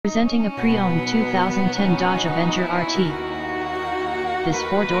Presenting a pre-owned 2010 Dodge Avenger RT. This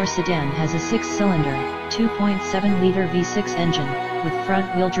four-door sedan has a six-cylinder, 2.7-liter V6 engine, with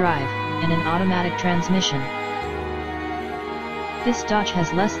front-wheel drive, and an automatic transmission. This Dodge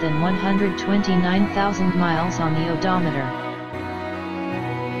has less than 129,000 miles on the odometer.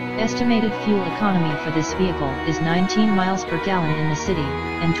 Estimated fuel economy for this vehicle is 19 miles per gallon in the city,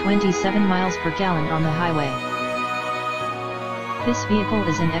 and 27 miles per gallon on the highway. This vehicle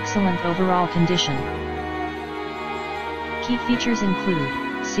is in excellent overall condition. Key features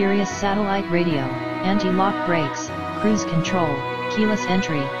include Sirius satellite radio, anti-lock brakes, cruise control, keyless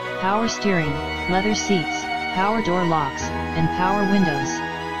entry, power steering, leather seats, power door locks, and power windows.